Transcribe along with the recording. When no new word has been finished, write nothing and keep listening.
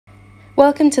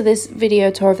Welcome to this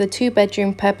video tour of the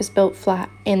 2-bedroom purpose-built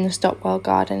flat in the Stockwell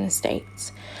Garden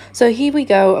Estates. So here we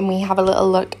go and we have a little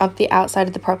look of the outside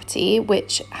of the property,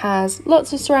 which has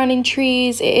lots of surrounding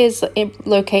trees. It is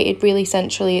located really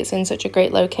centrally. It's in such a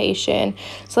great location.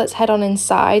 So let's head on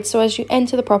inside. So as you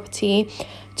enter the property,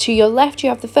 to your left you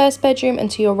have the first bedroom and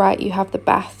to your right you have the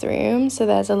bathroom. So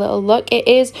there's a little look. It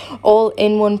is all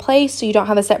in one place, so you don't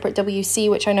have a separate WC,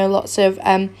 which I know lots of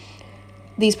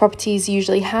these properties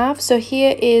usually have. So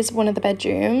here is one of the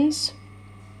bedrooms,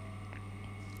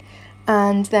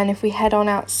 and then if we head on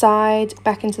outside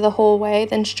back into the hallway,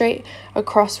 then straight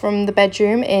across from the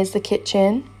bedroom is the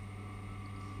kitchen,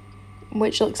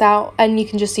 which looks out and you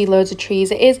can just see loads of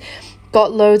trees. It is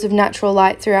got loads of natural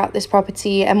light throughout this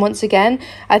property, and once again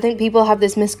I think people have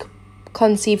this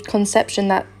misconceived conception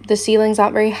that the ceilings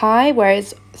aren't very high,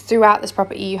 whereas throughout this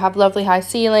property you have lovely high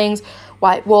ceilings,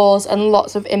 white walls, and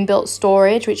lots of inbuilt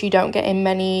storage, which you don't get in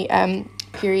many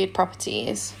period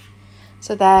properties.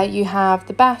 So there you have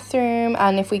the bathroom,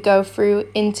 and if we go through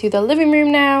into the living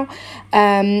room now,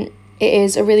 it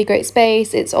is a really great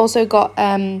space. It's also got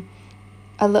a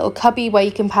little cubby where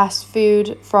you can pass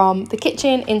food from the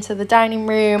kitchen into the dining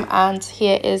room, and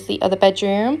here is the other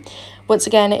bedroom. Once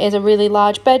again, it is a really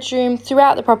large bedroom.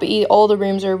 Throughout the property, all the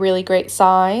rooms are a really great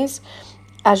size,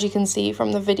 as you can see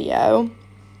from the video.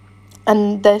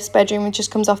 And this bedroom just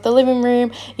comes off the living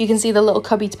room. You can see the little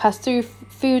cubby to pass through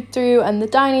food through, and the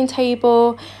dining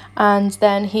table. And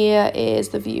then here is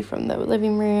the view from the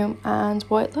living room and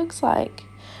what it looks like.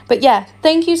 But yeah,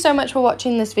 thank you so much for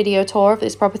watching this video tour of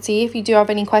this property. If you do have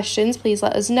any questions, please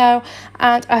let us know.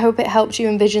 And I hope it helps you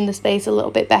envision the space a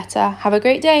little bit better. Have a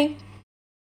great day.